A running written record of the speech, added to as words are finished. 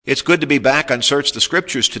It's good to be back on Search the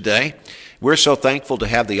Scriptures today. We're so thankful to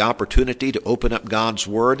have the opportunity to open up God's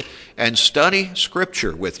Word and study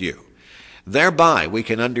Scripture with you. Thereby, we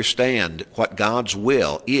can understand what God's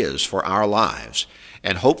will is for our lives.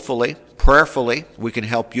 And hopefully, prayerfully, we can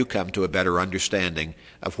help you come to a better understanding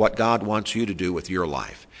of what God wants you to do with your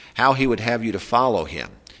life, how He would have you to follow Him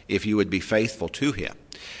if you would be faithful to Him.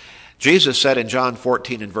 Jesus said in John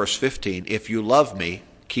 14 and verse 15, "If you love me,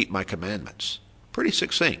 keep my commandments." Pretty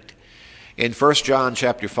succinct. In 1 John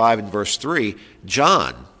chapter 5 and verse 3,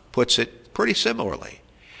 John puts it pretty similarly.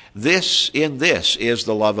 This is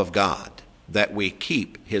the love of God, that we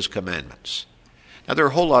keep His commandments. Now, there are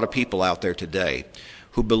a whole lot of people out there today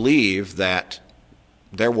who believe that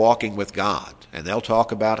they're walking with God, and they'll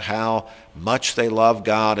talk about how much they love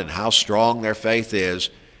God and how strong their faith is,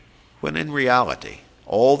 when in reality,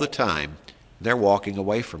 all the time, they're walking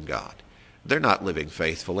away from God. They're not living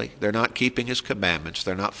faithfully. They're not keeping His commandments.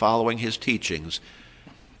 They're not following His teachings.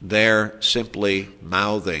 They're simply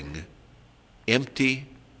mouthing empty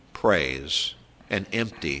praise and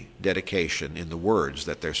empty dedication in the words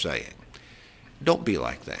that they're saying. Don't be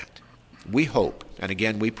like that. We hope, and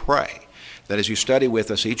again we pray, that as you study with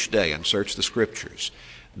us each day and search the Scriptures,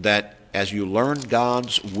 that as you learn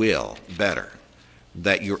God's will better,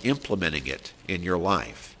 that you're implementing it in your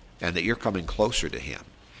life and that you're coming closer to Him,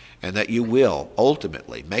 and that you will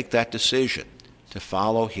ultimately make that decision to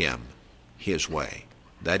follow Him His way.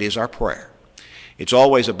 That is our prayer. It's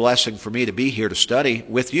always a blessing for me to be here to study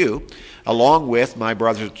with you, along with my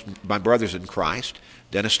brothers in Christ,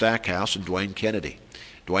 Dennis Stackhouse and Dwayne Kennedy.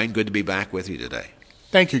 Dwayne, good to be back with you today.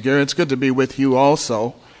 Thank you, Gary. It's good to be with you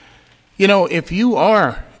also. You know, if you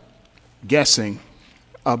are guessing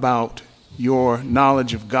about your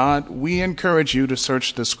knowledge of God, we encourage you to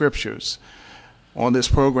search the Scriptures. On this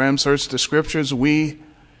program, Search the Scriptures, we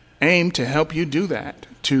aim to help you do that,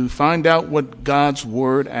 to find out what God's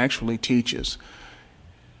Word actually teaches.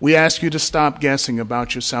 We ask you to stop guessing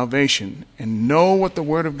about your salvation and know what the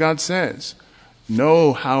Word of God says.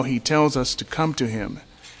 Know how He tells us to come to Him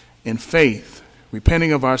in faith,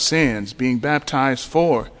 repenting of our sins, being baptized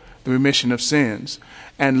for the remission of sins,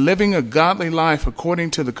 and living a godly life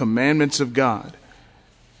according to the commandments of God.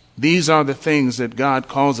 These are the things that God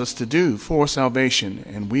calls us to do for salvation,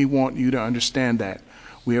 and we want you to understand that.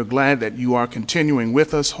 We are glad that you are continuing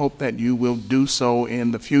with us. Hope that you will do so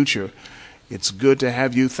in the future. It's good to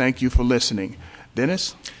have you. Thank you for listening.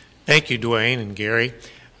 Dennis? Thank you, Dwayne and Gary.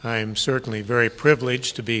 I'm certainly very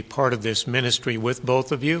privileged to be part of this ministry with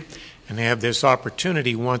both of you and have this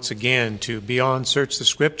opportunity once again to be on Search the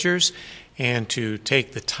Scriptures and to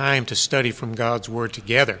take the time to study from God's Word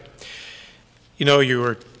together. You know, you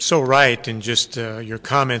were so right in just your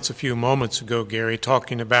comments a few moments ago, Gary,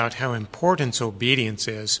 talking about how important obedience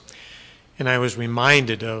is. And I was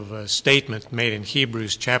reminded of a statement made in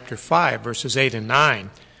Hebrews chapter 5, verses 8 and 9.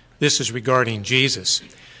 This is regarding Jesus.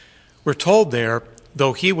 We're told there,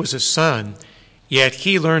 though He was a son, yet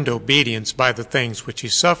He learned obedience by the things which He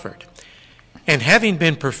suffered. And having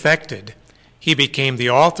been perfected, He became the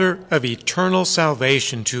author of eternal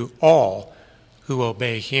salvation to all who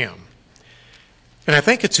obey Him. And I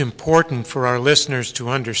think it's important for our listeners to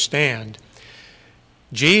understand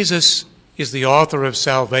Jesus is the author of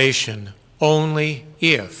salvation only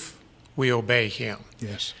if we obey Him.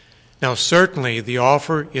 Yes. Now, certainly the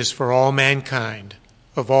offer is for all mankind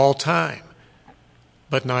of all time,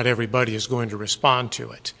 but not everybody is going to respond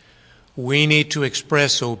to it. We need to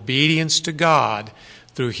express obedience to God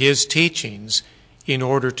through His teachings in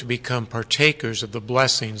order to become partakers of the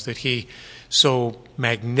blessings that He so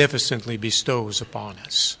magnificently bestows upon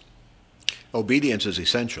us. Obedience is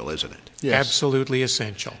essential, isn't it? Yes. Absolutely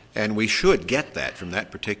essential. And we should get that from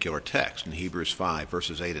that particular text in Hebrews 5,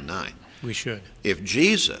 verses 8 and 9. We should. If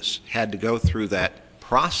Jesus had to go through that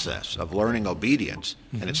process of learning obedience,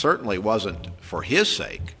 and it certainly wasn't for His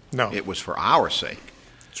sake, No. it was for our sake,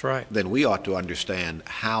 That's right. then we ought to understand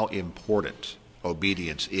how important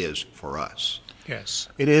obedience is for us. Yes.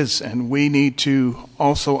 It is, and we need to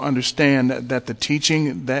also understand that the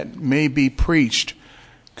teaching that may be preached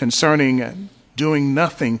concerning doing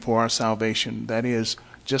nothing for our salvation, that is,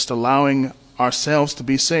 just allowing ourselves to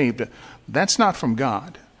be saved, that's not from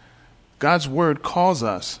God. God's Word calls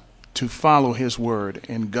us to follow His Word,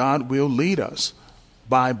 and God will lead us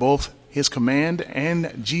by both His command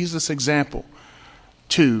and Jesus' example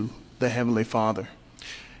to the Heavenly Father.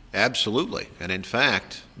 Absolutely. And in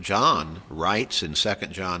fact, John writes in 2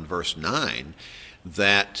 John verse 9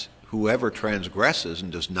 that whoever transgresses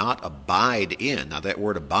and does not abide in, now that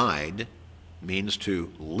word abide means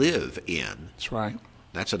to live in. That's right.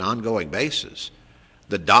 That's an ongoing basis.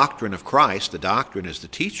 The doctrine of Christ, the doctrine is the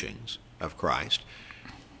teachings of Christ,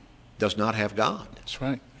 does not have God. That's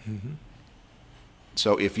right. Mm-hmm.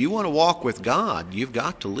 So if you want to walk with God, you've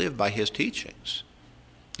got to live by his teachings.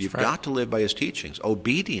 You've got to live by his teachings.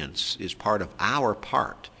 Obedience is part of our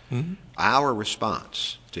part, our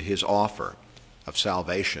response to his offer of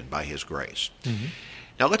salvation by his grace. Mm-hmm.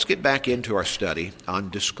 Now let's get back into our study on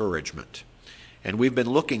discouragement. And we've been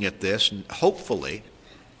looking at this, and hopefully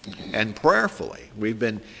and prayerfully, we've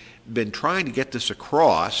been trying to get this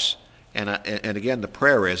across, and again, the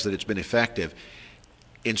prayer is that it's been effective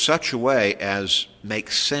in such a way as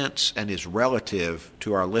makes sense and is relative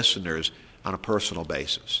to our listeners on a personal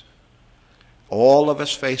basis. All of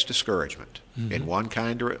us face discouragement in one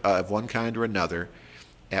kind or another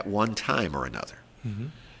at one time or another. Mm-hmm.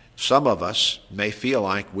 Some of us may feel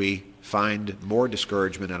like we find more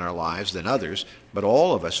discouragement in our lives than others, but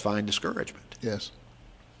all of us find discouragement. Yes.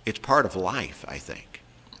 It's part of life, I think.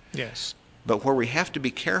 Yes. But where we have to be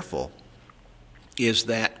careful is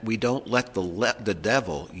that we don't let the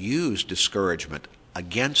devil use discouragement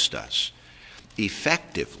against us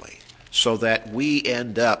effectively, so that we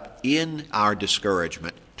end up in our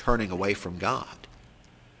discouragement turning away from God.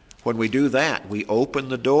 When we do that, we open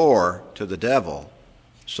the door to the devil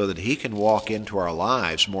so that he can walk into our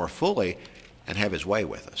lives more fully and have his way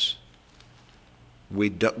with us. We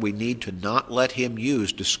need to not let him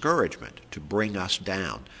use discouragement to bring us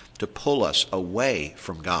down, to pull us away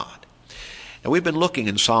from God. And we've been looking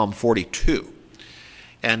in Psalm 42,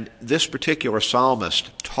 and this particular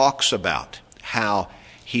psalmist talks about how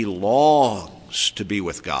he longs to be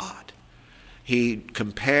with God. He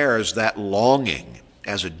compares that longing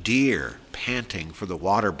as a deer panting for the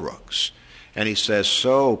water brooks. And he says,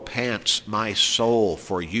 "So pants my soul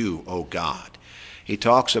for you, O God." He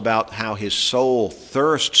talks about how his soul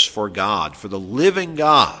thirsts for God, for the living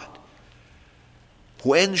God.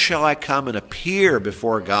 When shall I come and appear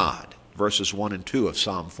before God? Verses 1 and 2 of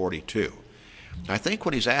Psalm 42. I think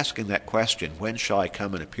when he's asking that question, when shall I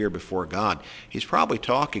come and appear before God, he's probably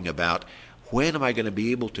talking about, when am I going to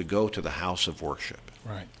be able to go to the house of worship?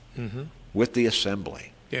 Right. Mm-hmm. With the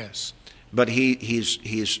assembly. Yes. But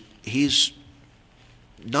he's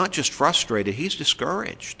not just frustrated, he's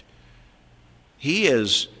discouraged. He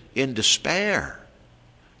is in despair.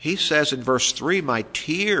 He says in verse 3, "My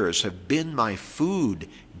tears have been my food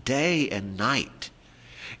day and night."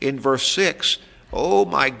 In verse 6, "Oh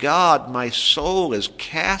my God, my soul is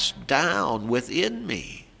cast down within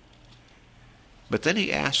me." But then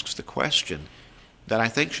he asks the question that I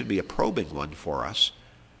think should be a probing one for us.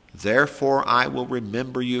 "Therefore I will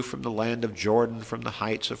remember you from the land of Jordan, from the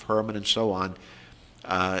heights of Hermon," and so on.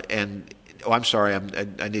 I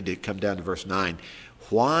need to come down to verse 9.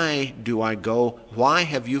 "Why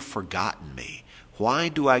have you forgotten me? Why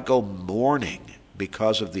do I go mourning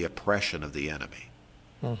because of the oppression of the enemy?"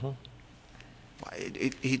 Mm-hmm.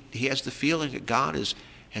 He has the feeling that God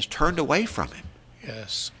has turned away from him.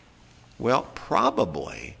 Yes. Well,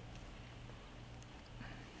 probably,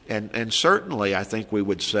 and certainly I think we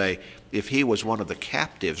would say, if he was one of the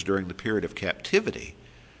captives during the period of captivity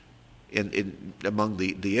among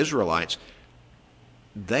the Israelites,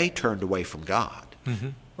 they turned away from God. Mm-hmm.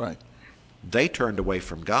 Right. They turned away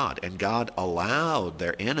from God, and God allowed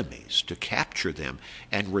their enemies to capture them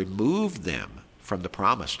and remove them from the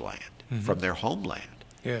promised land, from their homeland.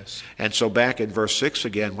 Yes. And so back in verse 6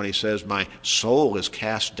 again, when he says, "My soul is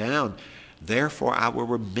cast down, therefore I will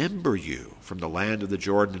remember you from the land of the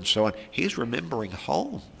Jordan," and so on. He's remembering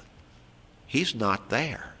home. He's not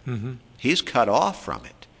there. Mm-hmm. He's cut off from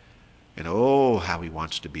it. And oh, how he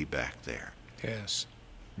wants to be back there. Yes.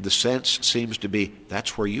 The sense seems to be,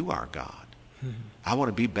 that's where you are, God. Mm-hmm. I want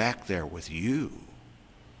to be back there with you.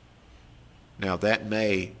 Now that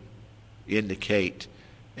may indicate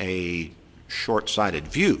a short-sighted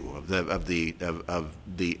view of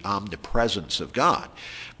the omnipresence of God,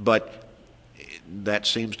 but that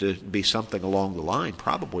seems to be something along the line,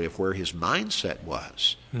 probably, of where his mindset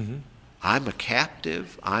was. Mm-hmm. I'm a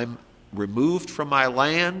captive. I'm removed from my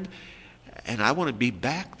land, and I want to be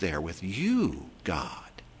back there with you,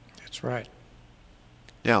 God. That's right.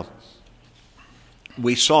 Now,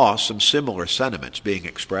 we saw some similar sentiments being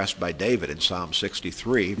expressed by David in Psalm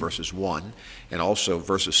 63, verses 1, and also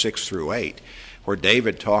verses 6 through 8, where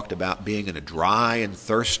David talked about being in a dry and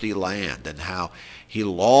thirsty land and how he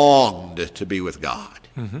longed to be with God,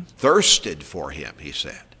 thirsted for him, he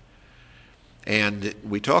said. And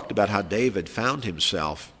we talked about how David found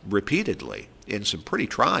himself repeatedly in some pretty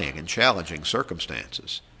trying and challenging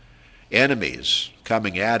circumstances. Enemies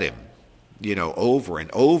coming at him, over and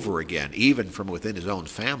over again, even from within his own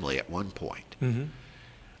family at one point. Mm-hmm.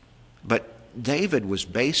 But David was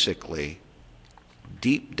basically,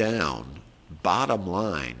 deep down, bottom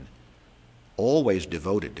line, always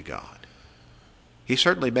devoted to God. He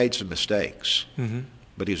certainly made some mistakes,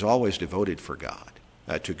 but he's always devoted to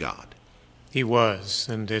God. He was,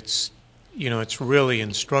 and it's really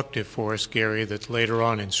instructive for us, Gary, that later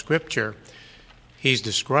on in Scripture, he's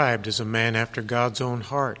described as a man after God's own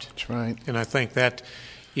heart. That's right. And I think that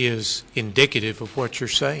is indicative of what you're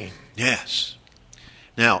saying. Yes.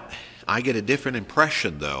 Now, I get a different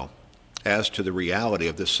impression, though, as to the reality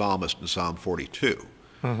of this psalmist in Psalm 42.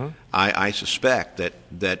 I suspect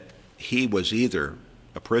that he was either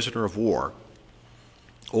a prisoner of war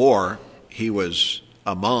or he was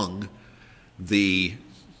among the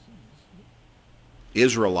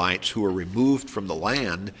Israelites who were removed from the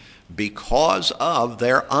land because of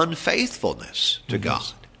their unfaithfulness to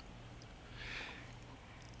God.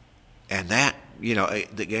 And that,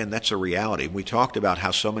 again, that's a reality. We talked about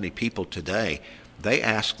how so many people today, they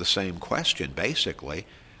ask the same question, basically.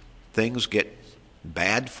 Things get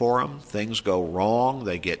bad for them, things go wrong,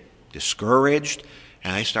 they get discouraged,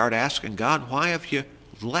 and they start asking God, why have you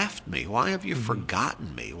left me? Why have you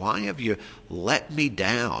forgotten me? Why have you let me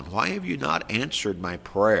down? Why have you not answered my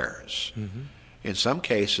prayers? In some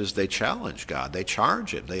cases, they challenge God. They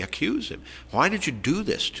charge him. They accuse him. Why did you do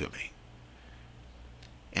this to me?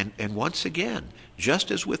 And once again,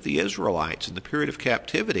 just as with the Israelites in the period of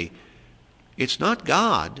captivity, it's not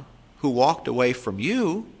God who walked away from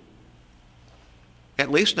you. At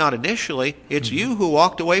least not initially. It's you who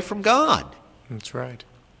walked away from God. That's right.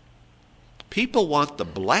 People want the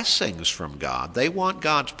blessings from God. They want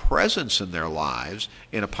God's presence in their lives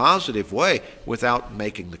in a positive way without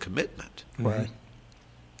making the commitment. Right.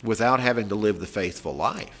 Without having to live the faithful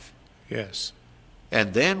life. Yes.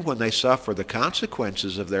 And then when they suffer the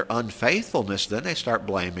consequences of their unfaithfulness, then they start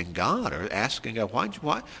blaming God or asking God,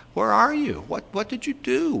 why, where are you? What did you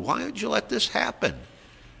do? Why did you let this happen?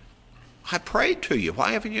 I prayed to you.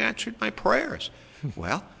 Why haven't you answered my prayers?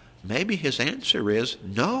 Well, maybe his answer is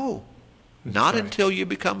no, not until you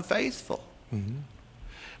become faithful.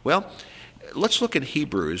 Well, let's look at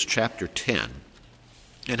Hebrews chapter 10.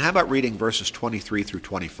 And how about reading verses 23 through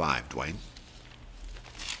 25, Dwayne?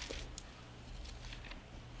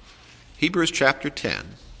 Hebrews chapter 10,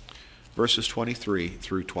 verses 23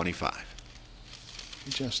 through 25.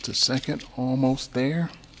 Just a second, almost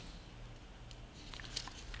there.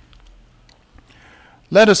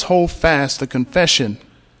 Let us hold fast the confession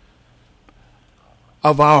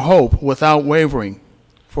of our hope without wavering,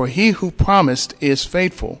 for he who promised is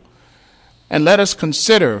faithful. And let us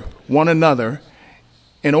consider one another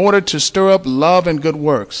in order to stir up love and good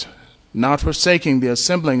works, not forsaking the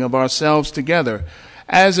assembling of ourselves together,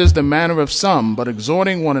 as is the manner of some, but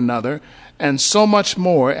exhorting one another, and so much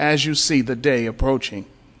more as you see the day approaching.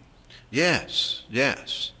 Yes.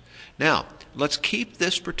 Now, let's keep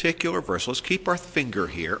this particular verse. Let's keep our finger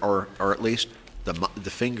here, or at least the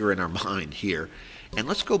finger in our mind here. And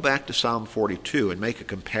let's go back to Psalm 42 and make a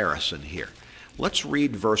comparison here. Let's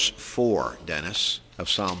read verse 4, Dennis, of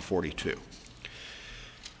Psalm 42.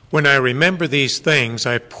 When I remember these things,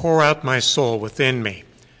 I pour out my soul within me.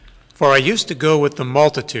 For I used to go with the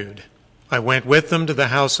multitude. I went with them to the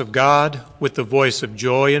house of God with the voice of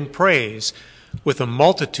joy and praise, with a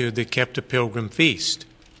multitude that kept a pilgrim feast.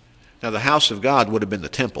 Now, the house of God would have been the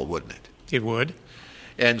temple, wouldn't it? It would.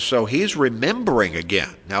 And so he's remembering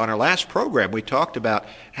again. Now, in our last program, we talked about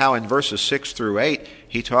how in verses 6 through 8,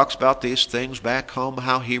 he talks about these things back home,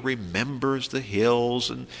 how he remembers the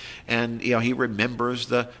hills and he remembers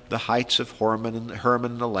the heights of Hermon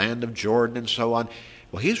and the land of Jordan and so on.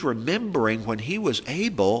 Well, he's remembering when he was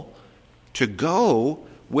able to go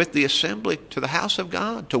with the assembly to the house of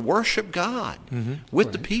God, to worship God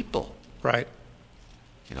with the people. Right.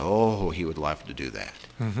 He would love to do that.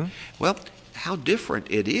 Well, how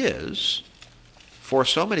different it is for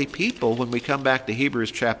so many people when we come back to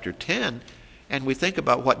Hebrews chapter 10 and we think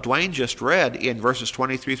about what Dwayne just read in verses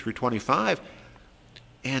 23 through 25,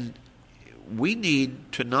 and we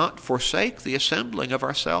need to not forsake the assembling of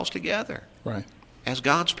ourselves together. Right. As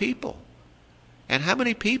God's people. And how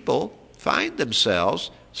many people find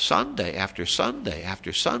themselves Sunday after Sunday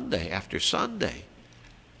after Sunday after Sunday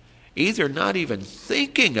either not even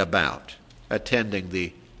thinking about attending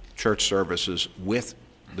the church services with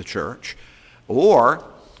the church or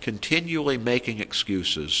continually making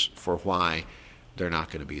excuses for why they're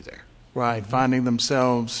not going to be there. Right, finding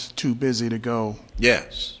themselves too busy to go.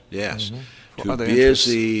 Yes. Too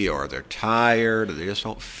busy, or they're tired, or they just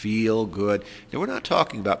don't feel good. Now, we're not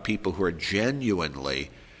talking about people who are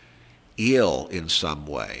genuinely ill in some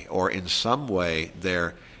way, or in some way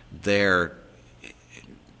they're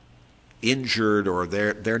injured or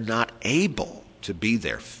they're not able to be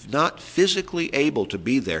there, not physically able to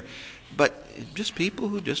be there, but just people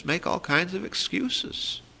who just make all kinds of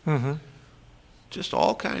excuses. Mm-hmm. Just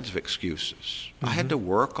all kinds of excuses. Mm-hmm. I had to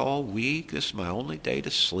work all week. This is my only day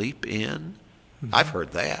to sleep in. Mm-hmm. I've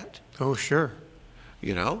heard that. Oh, sure.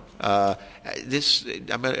 You know, I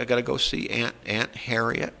got to go see Aunt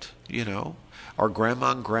Harriet, you know, or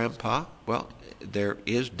Grandma and Grandpa. Well, there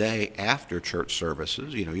is day after church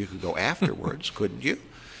services. You know, you could go afterwards, couldn't you?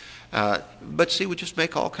 But see, we just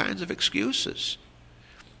make all kinds of excuses.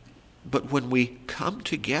 But when we come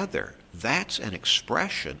together, that's an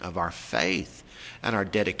expression of our faith and our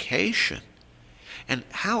dedication. And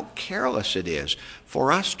how careless it is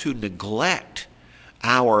for us to neglect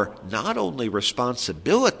our not only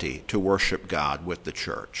responsibility to worship God with the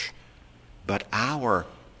church, but our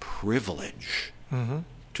privilege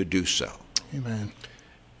to do so. Amen.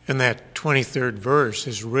 And that 23rd verse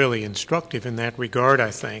is really instructive in that regard, I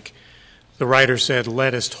think. The writer said,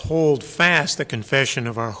 "Let us hold fast the confession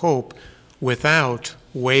of our hope without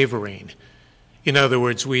wavering." In other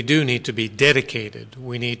words, we do need to be dedicated.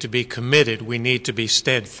 We need to be committed. We need to be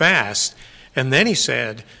steadfast. And then he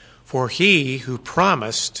said, "For he who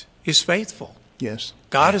promised is faithful." Yes.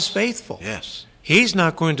 God is faithful. Yes. He's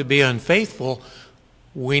not going to be unfaithful.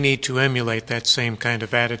 We need to emulate that same kind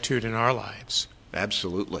of attitude in our lives.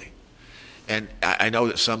 Absolutely. And I know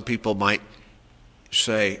that some people might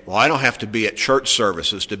say, well, I don't have to be at church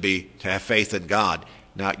services to have faith in God.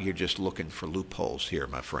 Now you're just looking for loopholes here,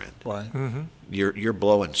 my friend. Why? Mm-hmm. You're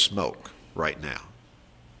blowing smoke right now.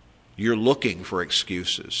 You're looking for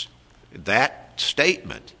excuses. That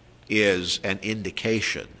statement is an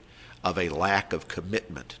indication of a lack of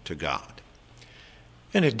commitment to God.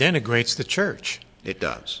 And it denigrates the church. It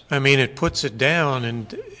does. I mean, it puts it down,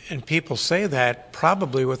 and people say that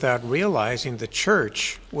probably without realizing the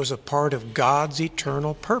church was a part of God's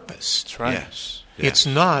eternal purpose. That's right. Yes. It's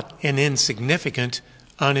not an insignificant,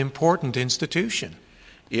 unimportant institution.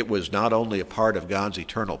 It was not only a part of God's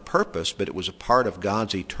eternal purpose, but it was a part of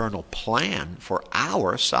God's eternal plan for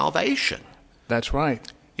our salvation. That's right.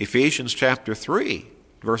 Ephesians chapter 3,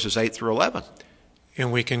 verses 8 through 11.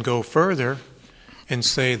 And we can go further and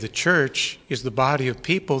say the church is the body of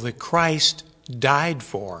people that Christ died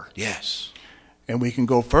for. Yes. And we can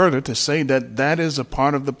go further to say that that is a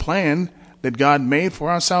part of the plan that God made for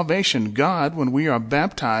our salvation. God, when we are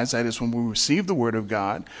baptized, that is when we receive the word of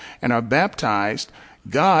God and are baptized,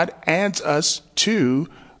 God adds us to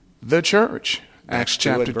the church. Acts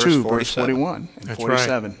chapter 2, verse 41 and That's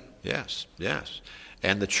 47. Right. Yes, yes.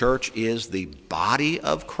 And the church is the body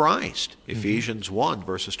of Christ. Ephesians 1,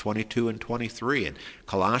 verses 22 and 23, and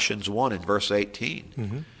Colossians 1 and verse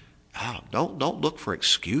 18. Don't look for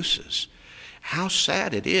excuses. How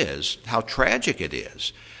sad it is, how tragic it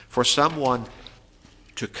is for someone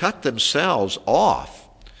to cut themselves off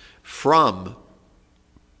from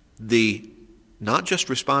the not just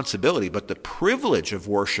responsibility, but the privilege of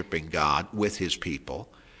worshiping God with his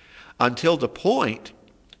people until the point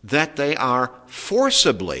that they are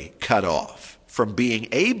forcibly cut off from being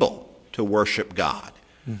able to worship God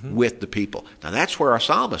with the people. Now that's where our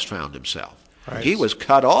psalmist found himself. Right. He was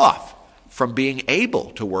cut off from being able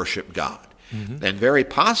to worship God. And very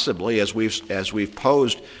possibly, as we've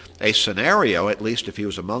posed a scenario, at least if he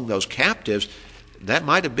was among those captives, that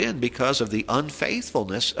might have been because of the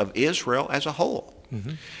unfaithfulness of Israel as a whole.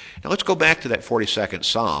 Now let's go back to that 42nd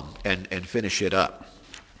Psalm and finish it up.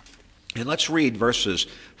 And let's read verses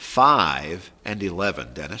 5 and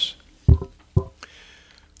 11, Dennis.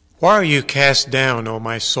 Why are you cast down, O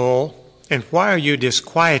my soul, and why are you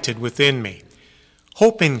disquieted within me?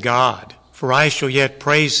 Hope in God, for I shall yet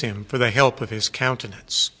praise him for the help of his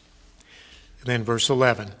countenance. And then verse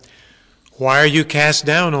 11. Why are you cast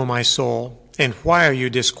down, O my soul, and why are you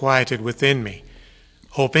disquieted within me?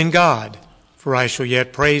 Hope in God, for I shall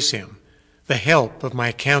yet praise him, the help of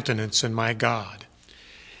my countenance and my God.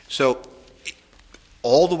 So,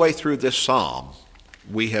 all the way through this psalm,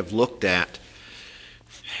 we have looked at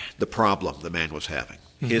the problem the man was having,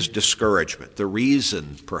 his discouragement, the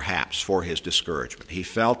reason perhaps for his discouragement. He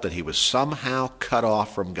felt that he was somehow cut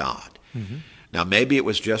off from God. Now, maybe it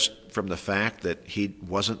was just from the fact that he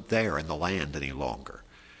wasn't there in the land any longer.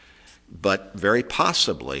 But very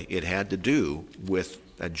possibly it had to do with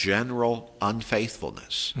a general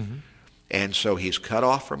unfaithfulness. And so he's cut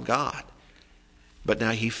off from God. But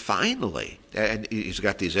now he finally, and he's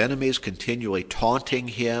got these enemies continually taunting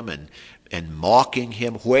him and mocking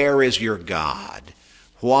him. Where is your God?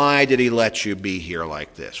 Why did he let you be here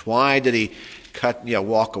like this? Why did he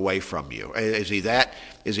walk away from you? Is he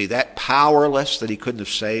that powerless that he couldn't have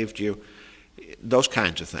saved you? Those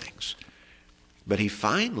kinds of things. But he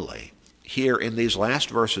finally, here in these last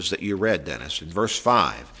verses that you read, Dennis, in verse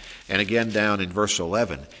 5, and again down in verse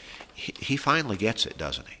 11, he finally gets it,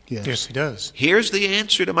 doesn't he? Yes, he does. Here's the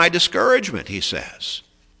answer to my discouragement, he says.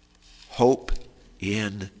 Hope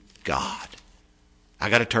in God. I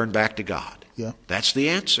got to turn back to God. Yeah. That's the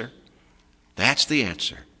answer. That's the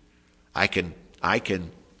answer. I can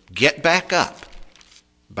get back up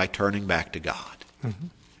by turning back to God. Mm-hmm.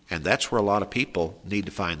 And that's where a lot of people need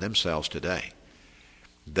to find themselves today.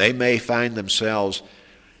 They may find themselves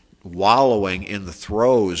wallowing in the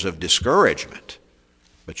throes of discouragement,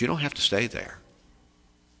 but you don't have to stay there.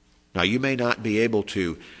 Now, you may not be able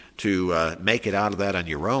to make it out of that on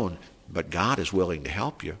your own, but God is willing to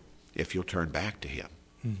help you if you'll turn back to Him.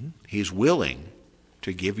 Mm-hmm. He's willing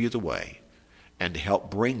to give you the way and to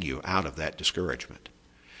help bring you out of that discouragement,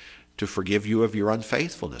 to forgive you of your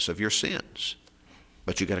unfaithfulness, of your sins.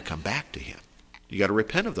 But you got to come back to Him. You got to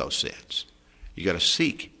repent of those sins. You got to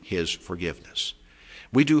seek His forgiveness.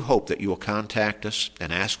 We do hope that you will contact us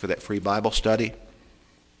and ask for that free Bible study.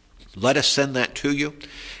 Let us send that to you.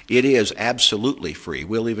 It is absolutely free.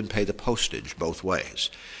 We'll even pay the postage both ways.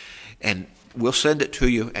 And we'll send it to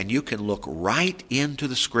you, and you can look right into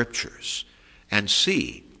the Scriptures and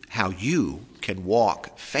see how you can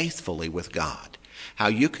walk faithfully with God, how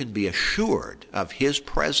you can be assured of His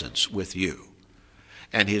presence with you,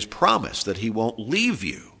 and His promise that He won't leave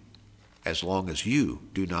you as long as you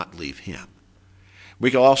do not leave Him.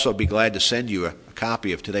 We can also be glad to send you a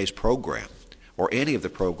copy of today's program or any of the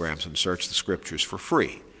programs in Search the Scriptures for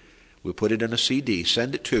free. We'll put it in a CD,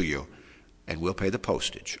 send it to you, and we'll pay the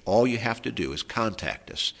postage. All you have to do is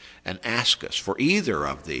contact us and ask us for either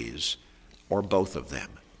of these or both of them,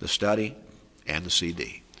 the study and the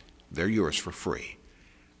CD. They're yours for free.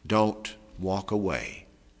 Don't walk away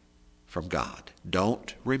from God.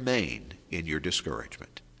 Don't remain in your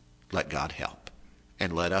discouragement. Let God help,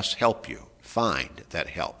 and let us help you find that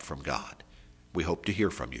help from God. We hope to hear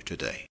from you today.